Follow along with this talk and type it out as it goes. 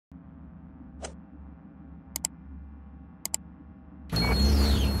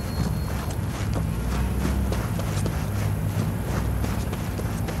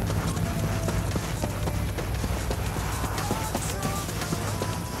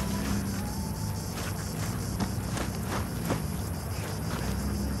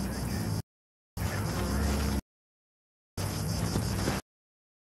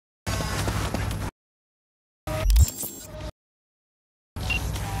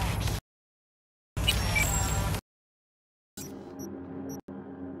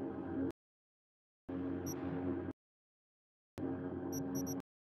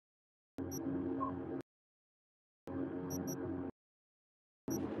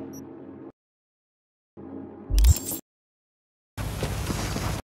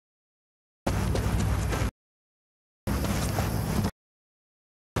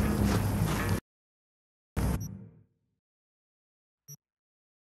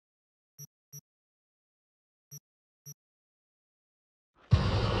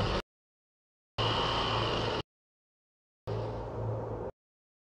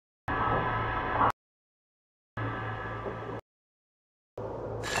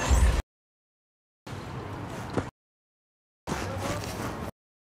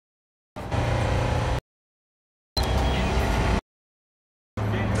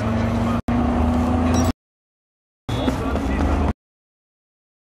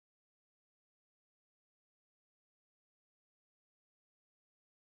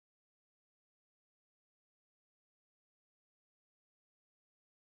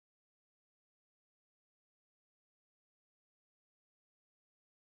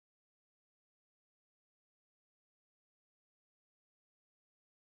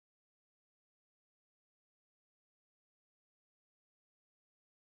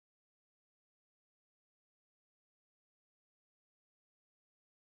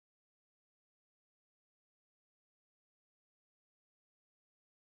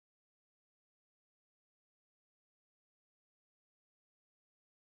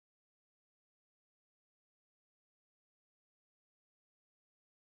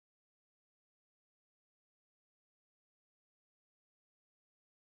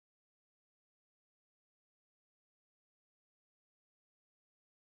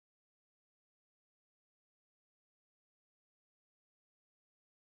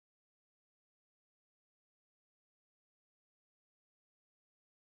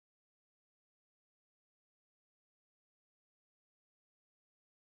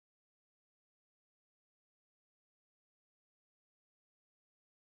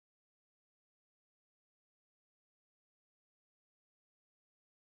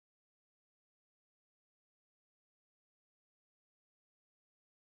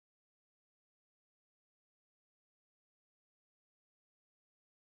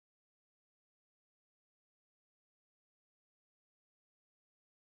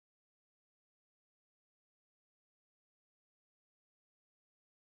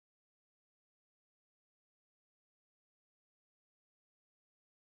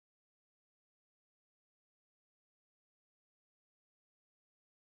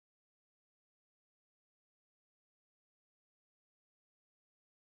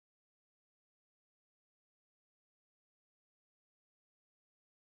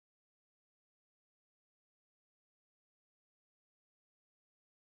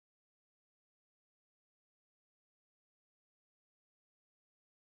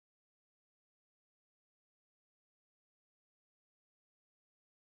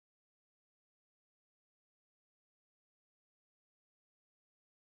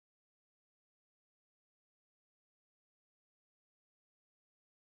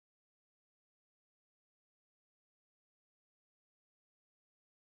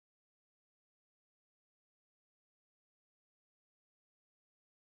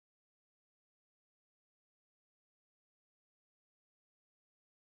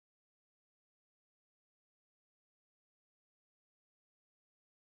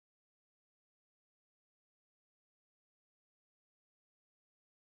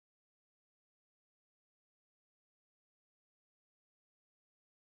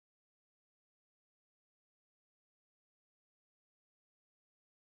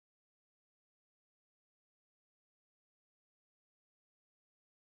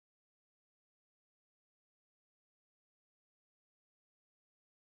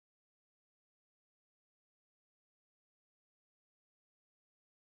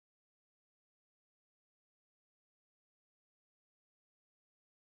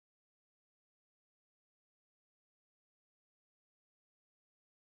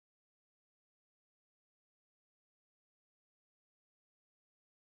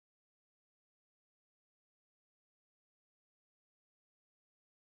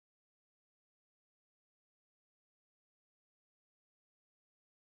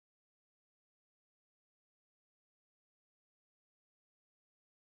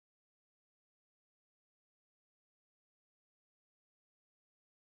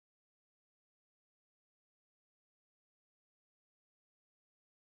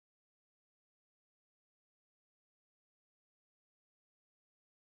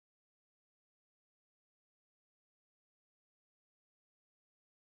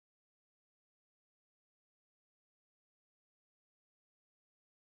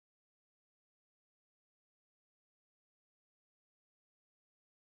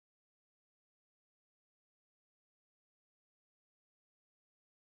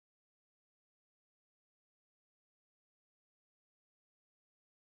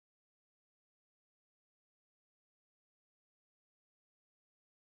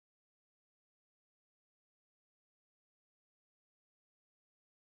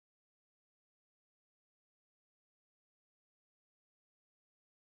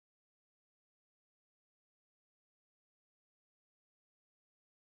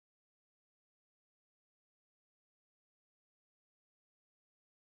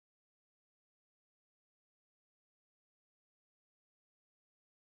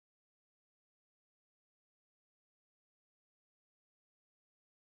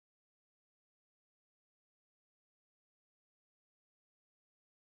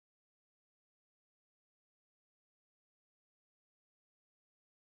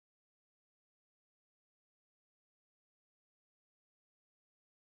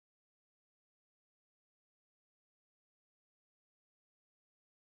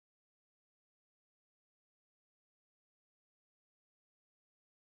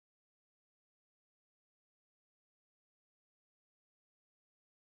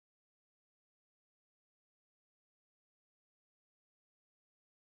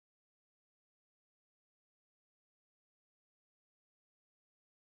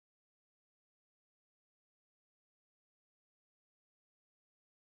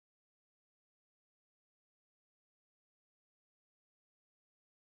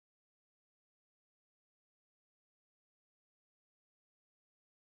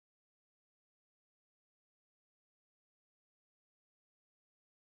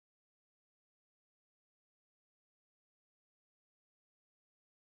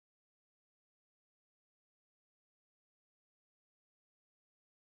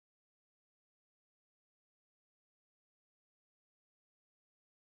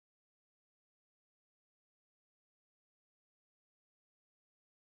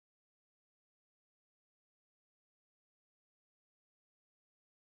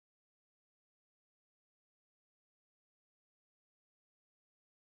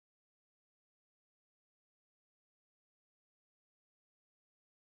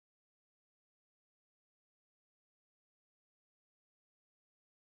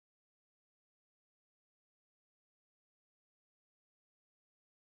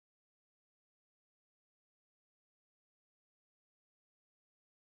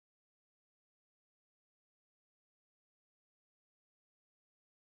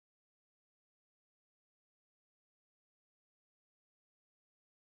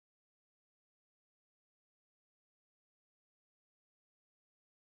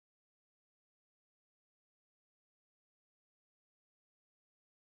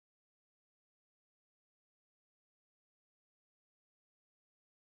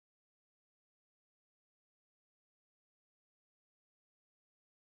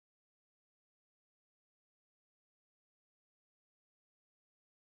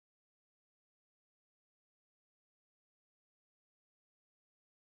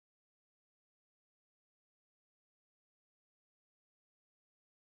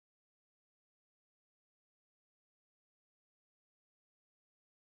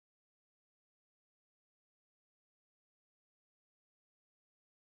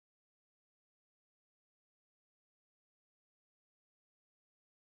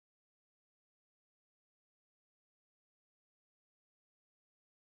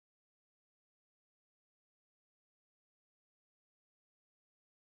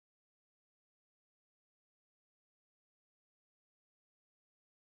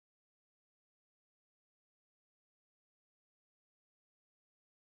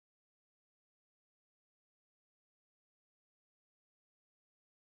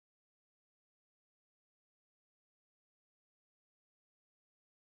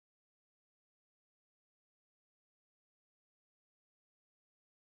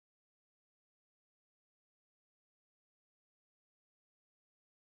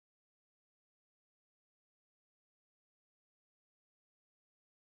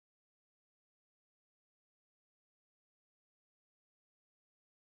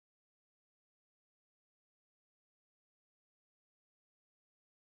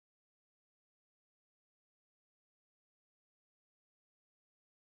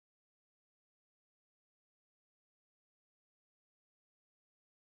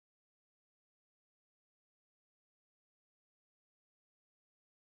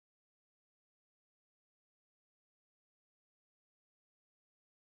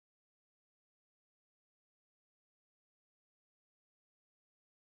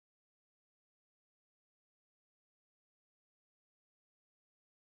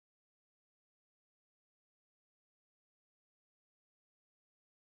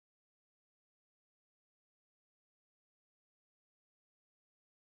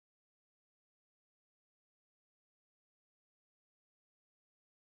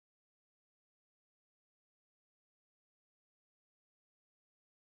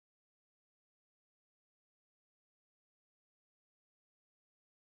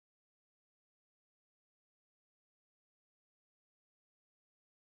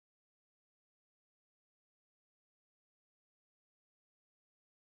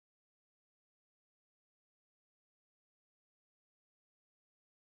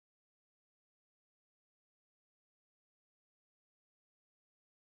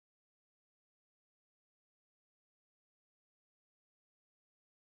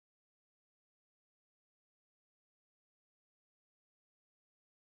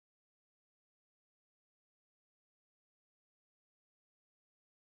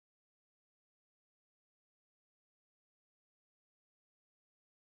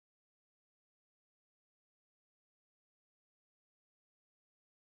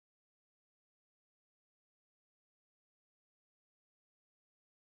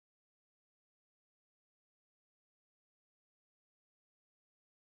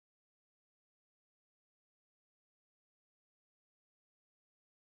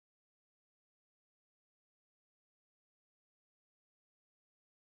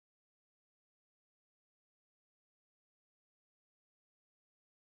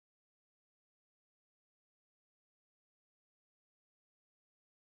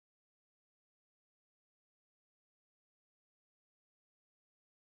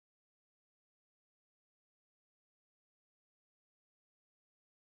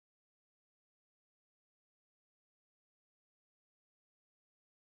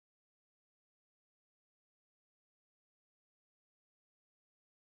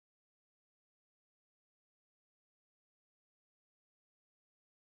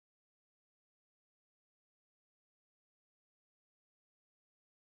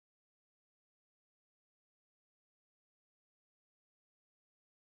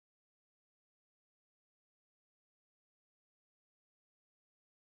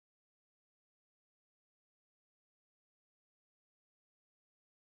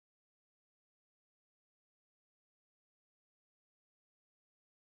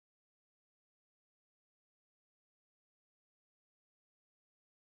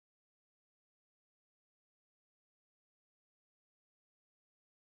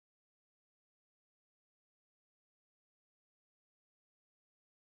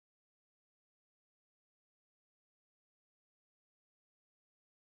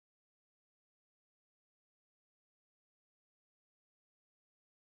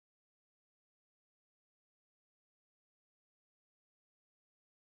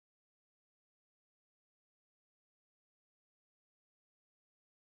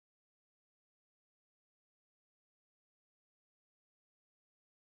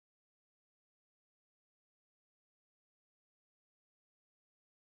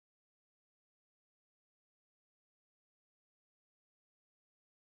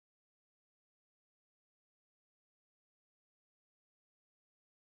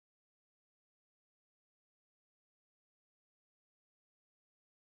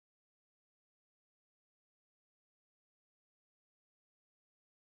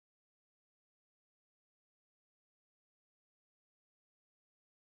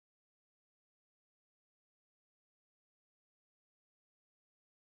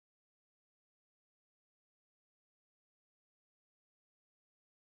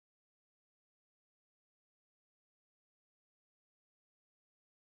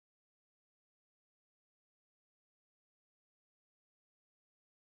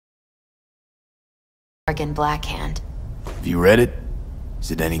Morgan Blackhand. Have you read it?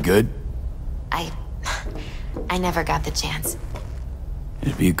 Is it any good? I never got the chance.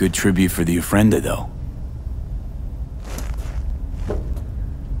 It'd be a good tribute for the ofrenda, though.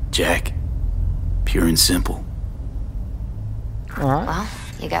 Jack. Pure and simple. Alright. Well,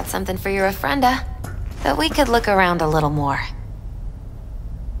 you got something for your ofrenda. But we could look around a little more.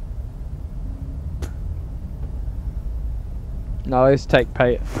 No, let's take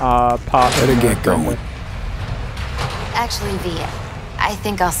part. Better get going. Actually, V, I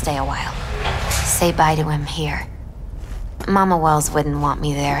think I'll stay a while. Say bye to him here. Mama Wells wouldn't want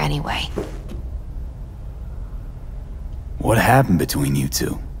me there anyway. What happened between you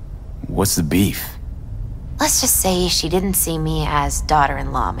two? What's the beef? Let's just say she didn't see me as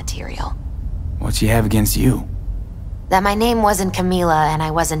daughter-in-law material. What she have against you? That my name wasn't Camila and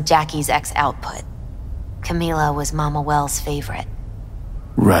I wasn't Jackie's ex-output. Camila was Mama Wells' favorite.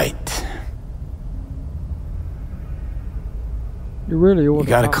 Right. You really ought You to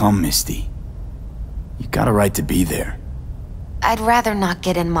gotta come, Misty. You got a right to be there. I'd rather not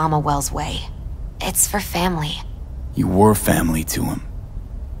get in Mama Wells' way. It's for family. You were family to him.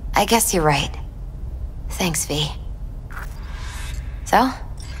 I guess you're right. Thanks, V. So,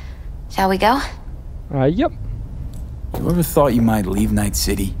 shall we go? Yep. You ever thought you might leave Night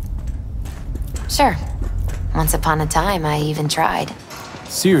City? Sure. Once upon a time, I even tried.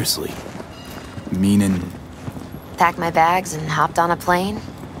 Seriously? Meaning... Packed my bags and hopped on a plane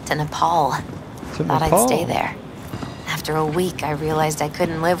to Nepal. Thought I'd stay there. After a week, I realized I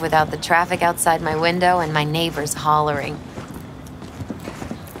couldn't live without the traffic outside my window and my neighbors hollering.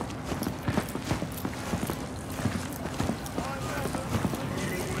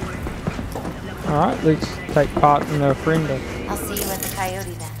 Alright, let's take part in the ofrenda. I'll see you at the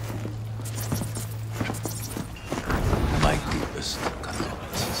Coyote then. My deepest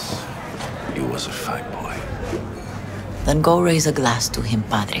condolences. He was a fine boy. Then go raise a glass to him,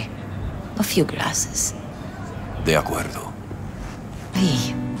 Padre. A few glasses. De acuerdo.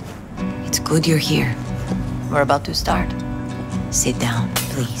 Hey, it's good you're here. We're about to start. Sit down,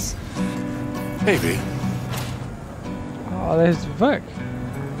 please. Hey, V. Oh, there's Vic.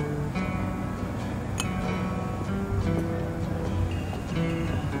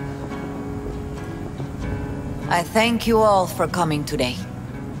 I thank you all for coming today.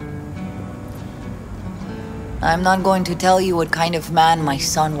 I'm not going to tell you what kind of man my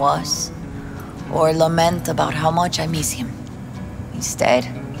son was, or lament about how much I miss him. Instead,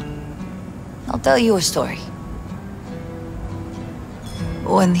 I'll tell you a story.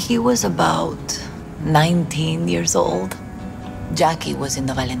 When he was about 19 years old, Jackie was in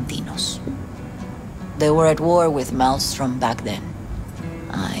the Valentinos. They were at war with Maelstrom back then.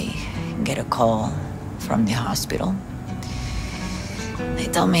 I get a call from the hospital. They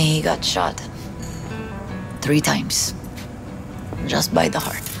tell me he got shot 3 times, just by the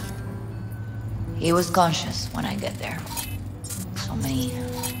heart. He was conscious when I get there. So many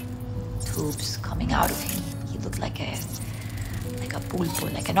tubes coming out of him. He looked like a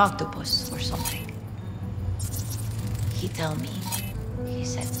pulpo, like an octopus or something. He tell me, he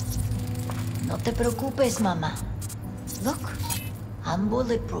said, "No te preocupes, mama. Look, I'm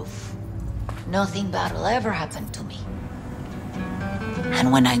bulletproof. Nothing bad will ever happen to me."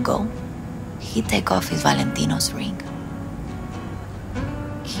 And when I go, he take off his Valentino's ring.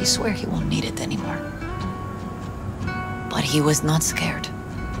 He swear he won't need it anymore. But he was not scared.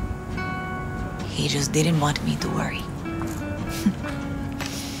 He just didn't want me to worry.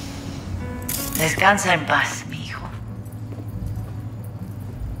 Descansa en paz, mi hijo.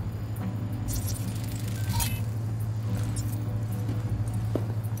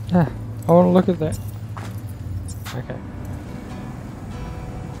 Yeah, I want to look at that. Okay.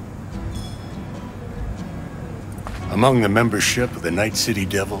 Among the membership of the Night City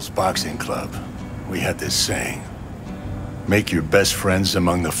Devils Boxing Club, we had this saying: make your best friends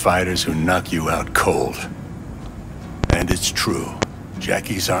among the fighters who knock you out cold. And it's true.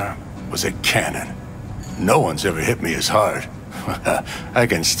 Jackie's arm was a cannon. No one's ever hit me as hard. I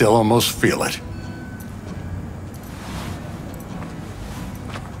can still almost feel it.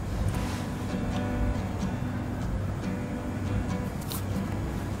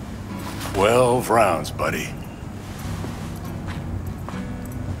 "12 rounds, buddy."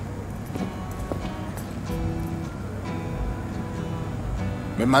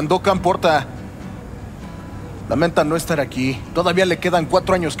 Me mandó Camporta. Lamenta no estar aquí. Todavía le quedan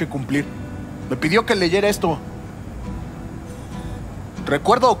 4 años que cumplir. Me pidió que leyera esto.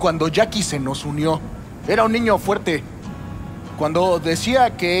 Recuerdo cuando Jackie se nos unió. Era un niño fuerte. Cuando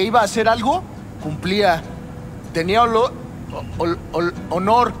decía que iba a hacer algo, cumplía. Tenía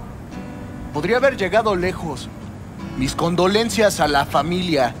honor. Podría haber llegado lejos. Mis condolencias a la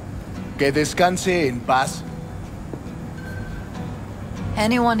familia. Que descanse en paz.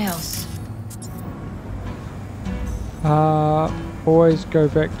 Anyone else? Always go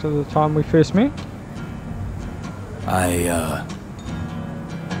back to the time we first met. I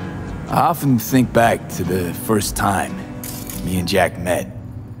often think back to the first time me and Jack met.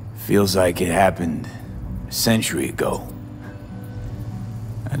 Feels like it happened a century ago.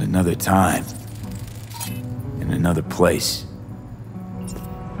 At another time. In another place.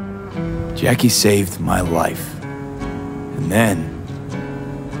 Jackie saved my life. And then,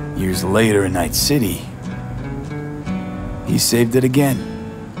 years later in Night City, he saved it again.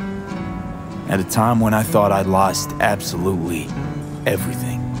 At a time when I thought I'd lost absolutely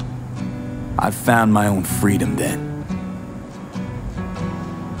everything. I found my own freedom then.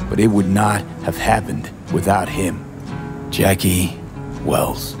 But it would not have happened without him. Jackie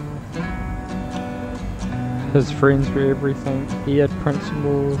Wells. His friends were everything. He had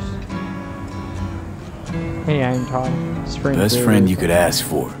principles. He aimed high. His friends Best were friend you everything. could ask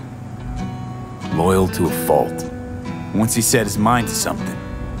for. Loyal to a fault. Once he set his mind to something,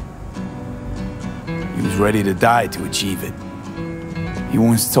 he was ready to die to achieve it. He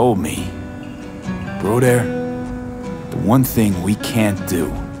once told me, Broder, the one thing we can't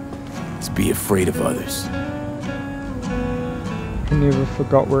do is be afraid of others. He never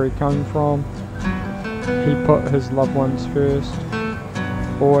forgot where he came from. He put his loved ones first.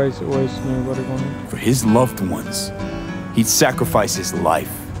 Always knew what he wanted. For his loved ones, he'd sacrifice his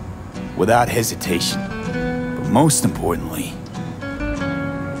life without hesitation. But most importantly,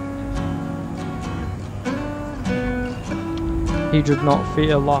 He did not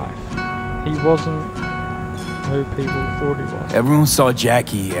fear life. He wasn't who people thought he was. everyone saw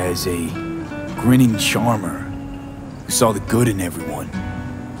Jackie as a grinning charmer who saw the good in everyone.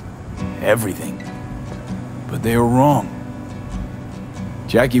 Everything. But they were wrong.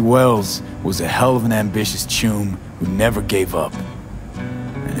 Jackie Wells was a hell of an ambitious chum who never gave up,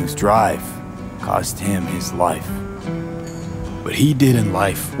 and whose drive cost him his life. But he did in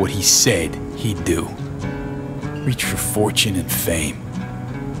life what he said he'd do. Reach for fortune and fame.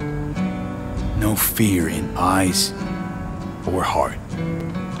 No fear in eyes or heart.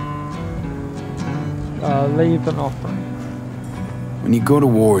 Leave an offering. When you go to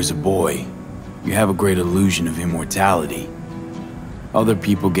war as a boy, you have a great illusion of immortality. Other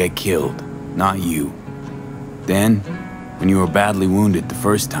people get killed, not you. Then, when you are badly wounded the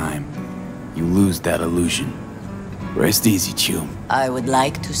first time, you lose that illusion. Rest easy, chum. I would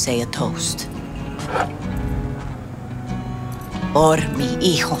like to say a toast. Por mi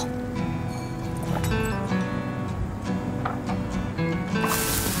hijo.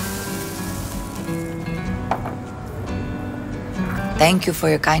 Thank you for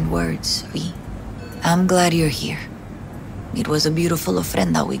your kind words, Vi. I'm glad you're here. It was a beautiful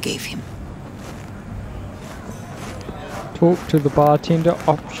ofrenda we gave him. Talk to the bartender,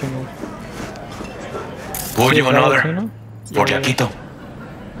 optional. Pour you another. Bartender? For Jaquito.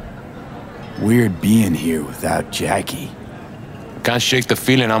 Weird being here without Jackie. Can't shake the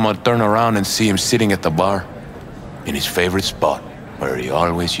feeling I'm gonna turn around and see him sitting at the bar. In his favorite spot, where he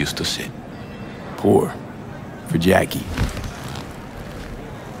always used to sit. Pour. For Jackie.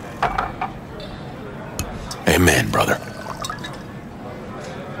 Amen, brother.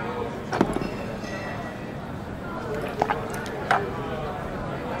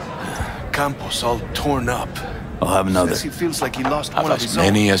 Campos all torn up. I'll have another. Says he feels like he lost Have one of as his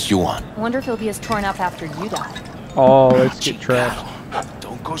many as you want. Wonder if he'll be as torn up after you die. Oh, let's get own. trashed.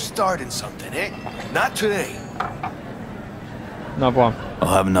 Don't go starting something, eh? Not today. Another one. I'll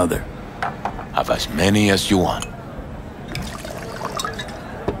have another. Have as many as you want.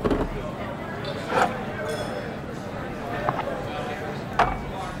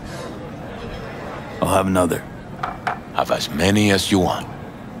 I'll have another. Have as many as you want.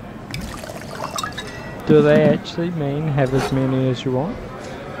 Do they actually mean have as many as you want?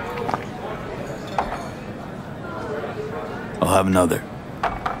 I'll have another.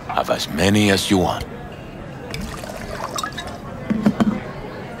 Have as many as you want.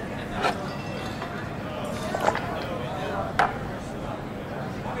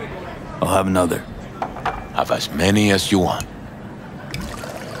 I'll have another. Have as many as you want.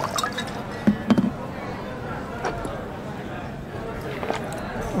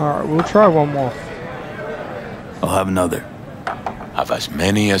 Alright, we'll try one more. I'll have another. Have as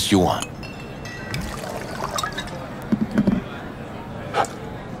many as you want.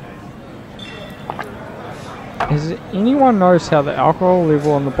 Has anyone noticed how the alcohol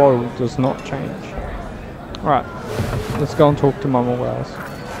level on the bottle does not change? Alright, let's go and talk to Mama Wells.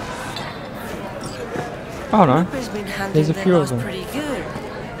 Oh no, there's a few of them.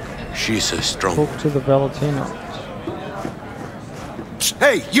 She's a strong... Talk to the Valentino.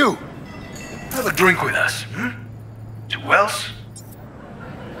 Hey, you! Have a drink with us, hmm? To Wells?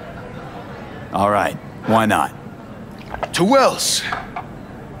 All right, why not? To Wells!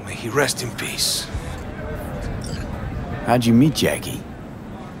 May he rest in peace. How'd you meet Jackie?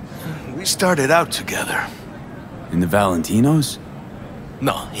 We started out together. In the Valentinos?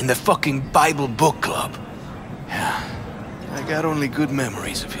 No, in the fucking Bible book club. I got only good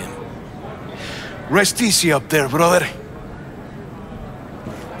memories of him. Rest easy up there, brother.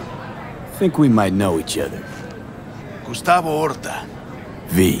 Think we might know each other. Gustavo Horta.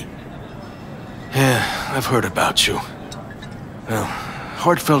 V. Yeah, I've heard about you. Well,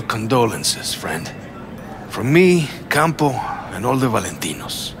 heartfelt condolences, friend. From me, Campo, and all the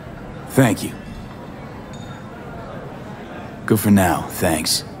Valentinos. Thank you. Good for now,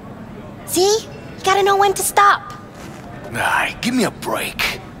 thanks. See? You gotta know when to stop. Ay, give me a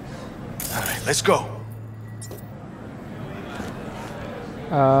break. All right, let's go.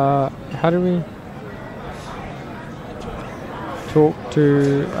 How do we talk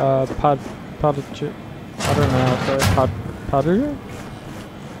to Padre? I don't know how to say Padre?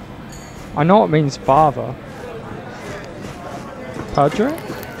 I know it means father. Padre?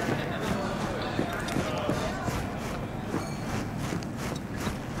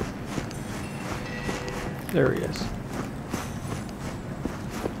 There he is.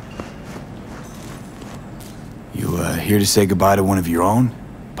 You here to say goodbye to one of your own,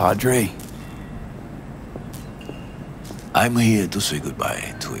 Padre? I'm here to say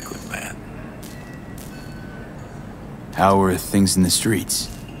goodbye to a good man. How are things in the streets?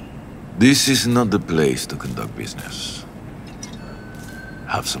 This is not the place to conduct business.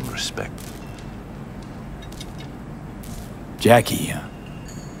 Have some respect. Jackie,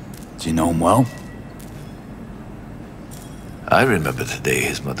 do you know him well? I remember the day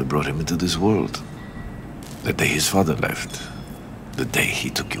his mother brought him into this world. The day his father left. The day he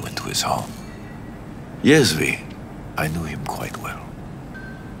took you into his home. Yes, V. I knew him quite well.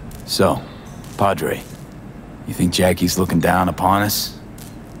 So, Padre, you think Jackie's looking down upon us?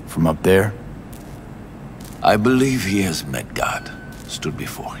 From up there? I believe he has met God, stood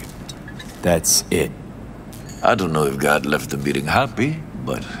before him. That's it. I don't know if God left the meeting happy,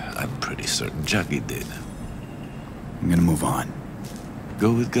 but I'm pretty certain Jackie did. I'm gonna move on.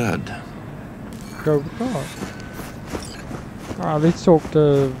 Go with God. Go with God. Alright, let's talk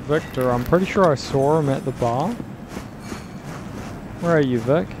to Victor. I'm pretty sure I saw him at the bar. Where are you,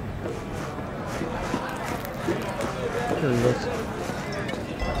 Vic? Here he is.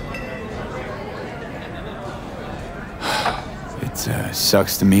 It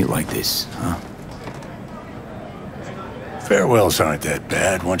sucks to meet like this, huh? Farewells aren't that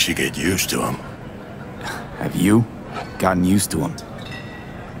bad once you get used to them. Have you gotten used to him?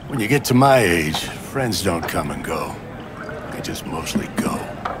 When you get to my age, friends don't come and go. They just mostly go.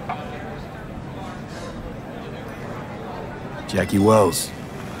 Jackie Wells.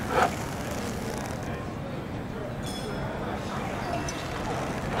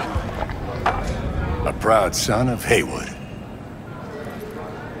 A proud son of Haywood.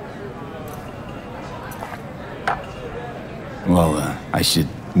 Well, I should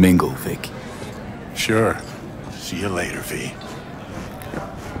mingle, Vic. Sure. See you later, V.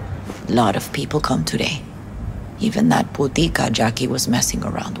 A lot of people come today. Even that putica Jackie was messing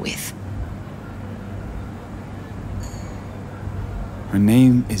around with. Her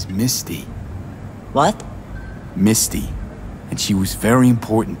name is Misty. What? Misty. And she was very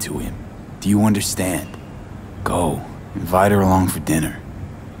important to him. Do you understand? Go. Invite her along for dinner.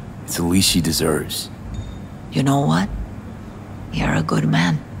 It's the least she deserves. You know what? You're a good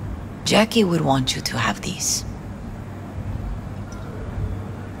man. Jackie would want you to have these.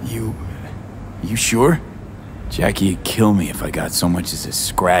 You sure? Jackie'd kill me if I got so much as a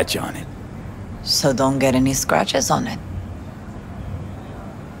scratch on it. So don't get any scratches on it.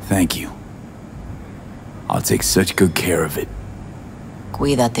 Thank you. I'll take such good care of it.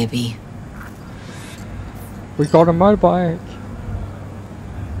 Cuídate, V. We got a motorbike.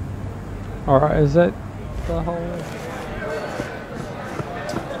 Alright, is that the whole...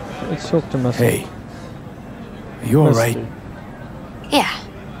 Let's talk to Misty. Hey. Are you alright? Yeah.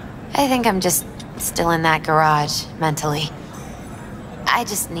 I think I'm just still in that garage, mentally. I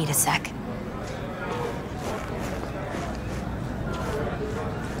just need a sec.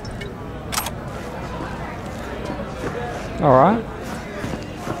 Alright.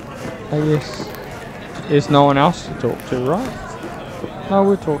 I guess there's no one else to talk to, right? No,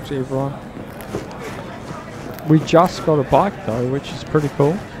 we'll talk to everyone. We just got a bike though, which is pretty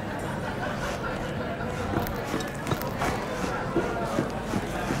cool.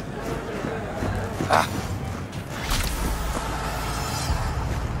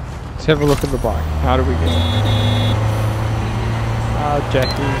 Let's have a look at the bike. How do we get it?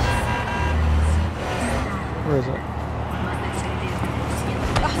 Jackie's. Where is it?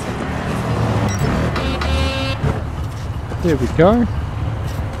 There we go.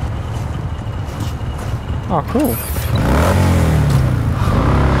 Oh, cool.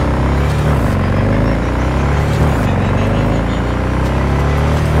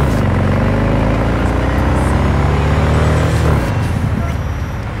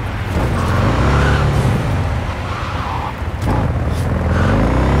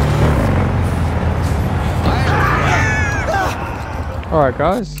 Alright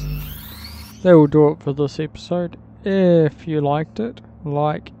guys, that will do it for this episode. If you liked it,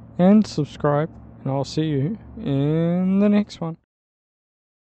 like and subscribe, and I'll see you in the next one.